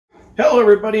Hello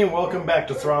everybody and welcome back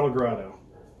to Throttle Grotto.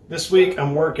 This week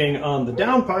I'm working on the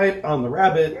downpipe on the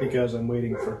Rabbit because I'm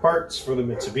waiting for parts for the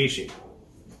Mitsubishi.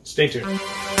 Stay tuned.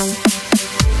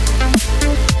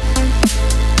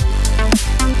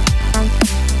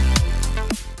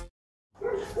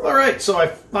 Alright, so I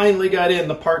finally got in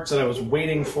the parts that I was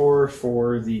waiting for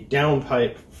the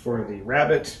downpipe for the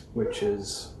Rabbit, which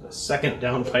is the second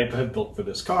downpipe I've built for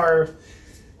this car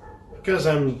because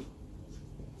I'm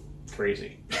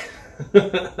crazy.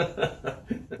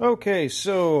 Okay,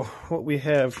 so what we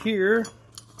have here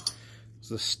is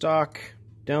the stock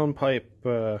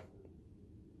downpipe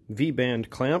V-band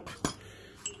clamp,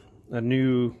 a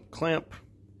new clamp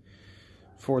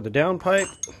for the downpipe,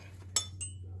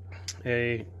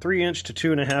 a 3-inch to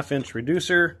 2.5-inch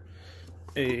reducer,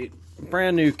 a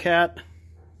brand new cat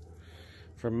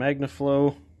from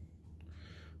Magnaflow,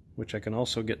 which I can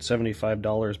also get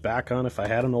 $75 back on if I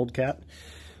had an old cat.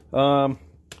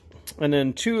 And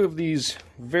then 2 of these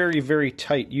very, very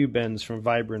tight U-bends from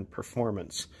Vibrant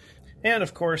Performance. And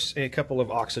of course, a couple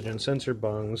of oxygen sensor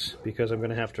bungs, because I'm going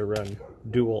to have to run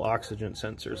dual oxygen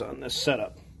sensors on this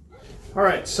setup.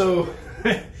 Alright, so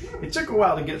it took a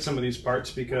while to get some of these parts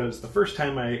because the first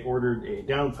time I ordered a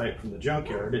downpipe from the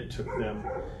junkyard, it took them,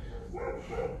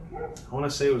 I want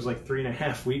to say it was like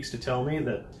 3.5 weeks to tell me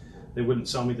that they wouldn't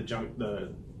sell me the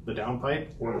downpipe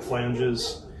or the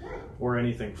flanges or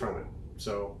anything from it.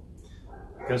 So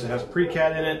because it has a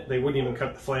pre-cat in it, they wouldn't even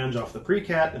cut the flange off the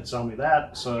pre-cat and sell me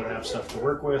that, so I'd have stuff to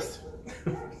work with.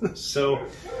 So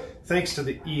thanks to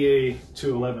the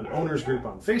EA211 owners group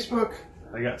on Facebook,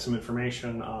 I got some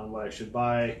information on what I should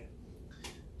buy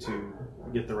to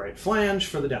get the right flange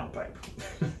for the downpipe.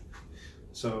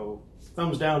 So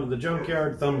thumbs down to the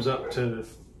junkyard, thumbs up to,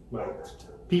 well,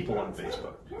 people on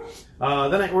Facebook.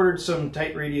 Then I ordered some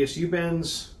tight radius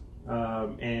U-bends,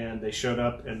 and they showed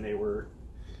up and they were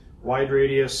wide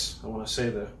radius. I want to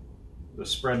say the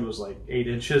spread was like 8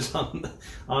 inches on them.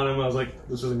 I was like,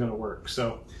 this isn't going to work.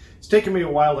 So it's taken me a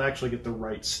while to actually get the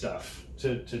right stuff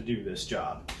to do this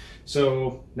job.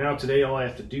 So now today all I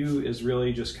have to do is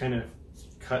really just kind of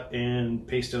cut and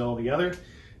paste it all together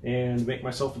and make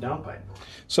myself a downpipe.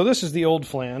 So this is the old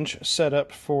flange set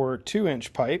up for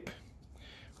 2-inch pipe,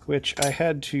 which I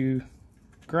had to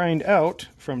grind out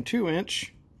from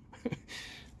 2-inch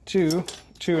to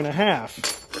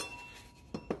 2.5.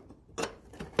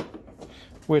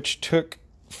 Which took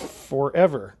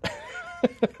forever.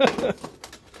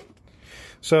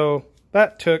 So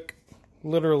that took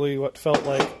literally what felt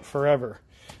like forever.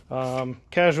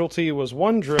 Casualty was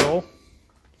 1 drill,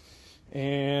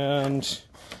 and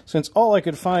since all I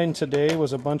could find today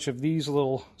was a bunch of these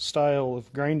little style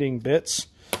of grinding bits,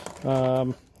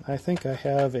 I think I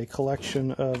have a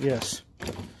collection of, yes,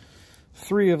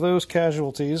 3 of those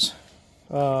casualties.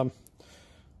 One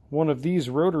of these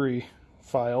rotary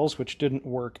files, which didn't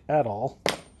work at all,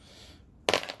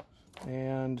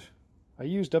 and I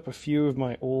used up a few of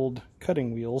my old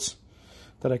cutting wheels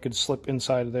that I could slip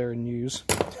inside of there and use.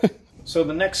 So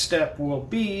the next step will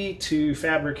be to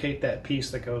fabricate that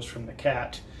piece that goes from the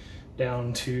cat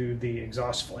down to the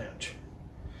exhaust flange,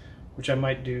 which I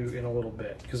might do in a little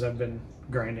bit because I've been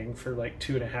grinding for like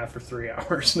 2.5 or 3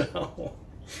 hours now.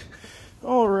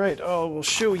 Alright, I will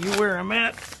show you where I'm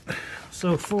at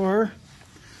so far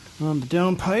on the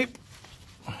downpipe.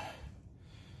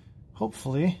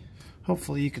 Hopefully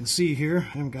you can see here.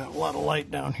 I've got a lot of light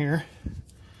down here.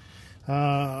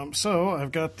 So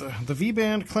I've got the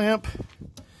V-band clamp.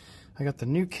 I got the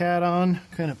new cat on,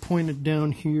 kind of pointed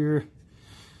down here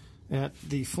at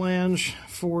the flange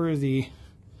for the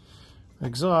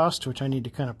exhaust, which I need to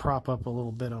kind of prop up a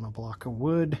little bit on a block of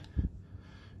wood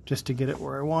just to get it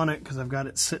where I want it, because I've got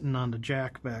it sitting on the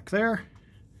jack back there.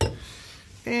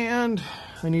 And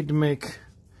I need to make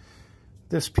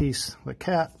this piece, the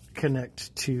cat,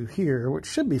 connect to here, which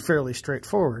should be fairly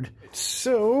straightforward.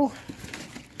 So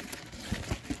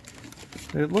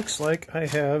it looks like I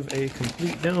have a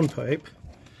complete downpipe.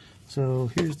 So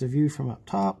here's the view from up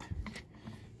top.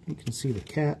 You can see the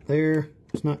cat there.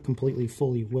 It's not completely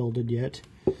fully welded yet.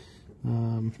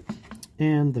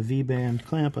 And the V-band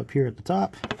clamp up here at the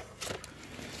top.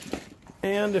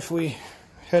 And if we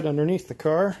head underneath the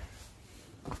car,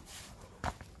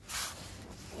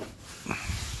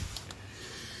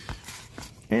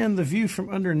 and the view from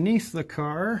underneath the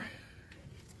car,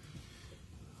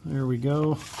 there we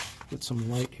go, get some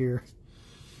light here.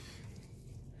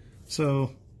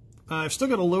 So I've still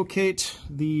got to locate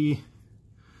the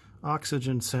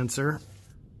oxygen sensor.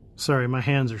 Sorry, my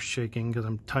hands are shaking because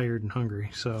I'm tired and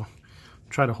hungry, so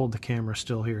try to hold the camera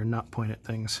still here and not point at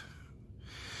things.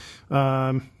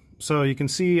 So you can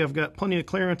see I've got plenty of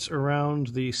clearance around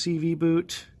the CV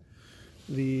boot,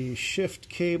 the shift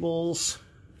cables,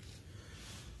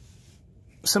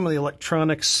 some of the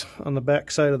electronics on the back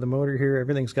side of the motor here.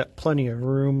 Everything's got plenty of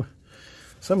room.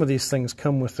 Some of these things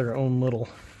come with their own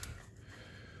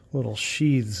little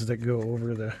sheaths that go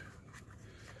over the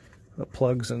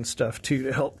plugs and stuff too,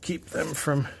 to help keep them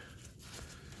from,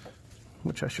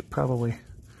 which I should probably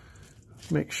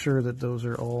make sure that those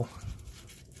are all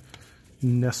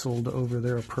nestled over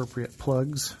their appropriate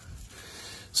plugs.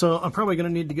 So I'm probably going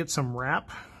to need to get some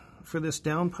wrap for this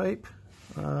downpipe.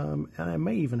 And I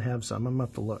may even have some. I'm going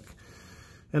to have to look.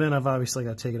 And then I've obviously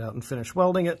got to take it out and finish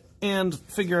welding it and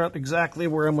figure out exactly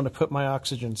where I'm going to put my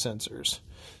oxygen sensors.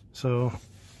 So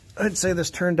I'd say this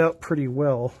turned out pretty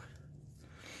well.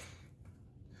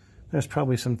 There's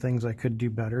probably some things I could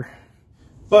do better.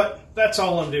 But that's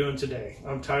all I'm doing today.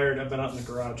 I'm tired. I've been out in the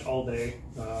garage all day.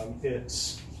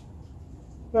 It's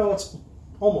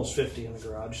almost 50 in the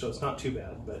garage, so it's not too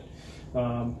bad. But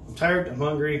I'm tired, I'm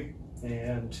hungry,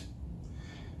 and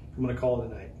I'm going to call it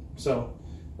a night. So,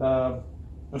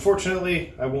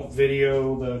 unfortunately, I won't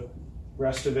video the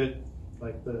rest of it,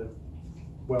 like the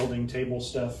welding table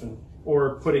stuff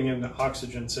or putting in the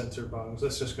oxygen sensor bungs.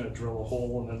 That's just going to drill a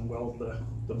hole and then weld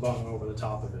the bung over the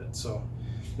top of it. So,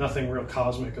 nothing real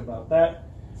cosmic about that.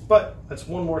 But that's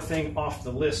one more thing off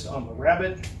the list on the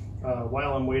Rabbit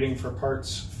while I'm waiting for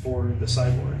parts for the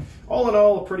Cyborg. All in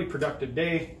all, a pretty productive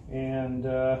day. And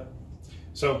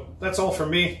so, that's all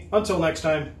from me. Until next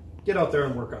time. Get out there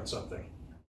and work on something.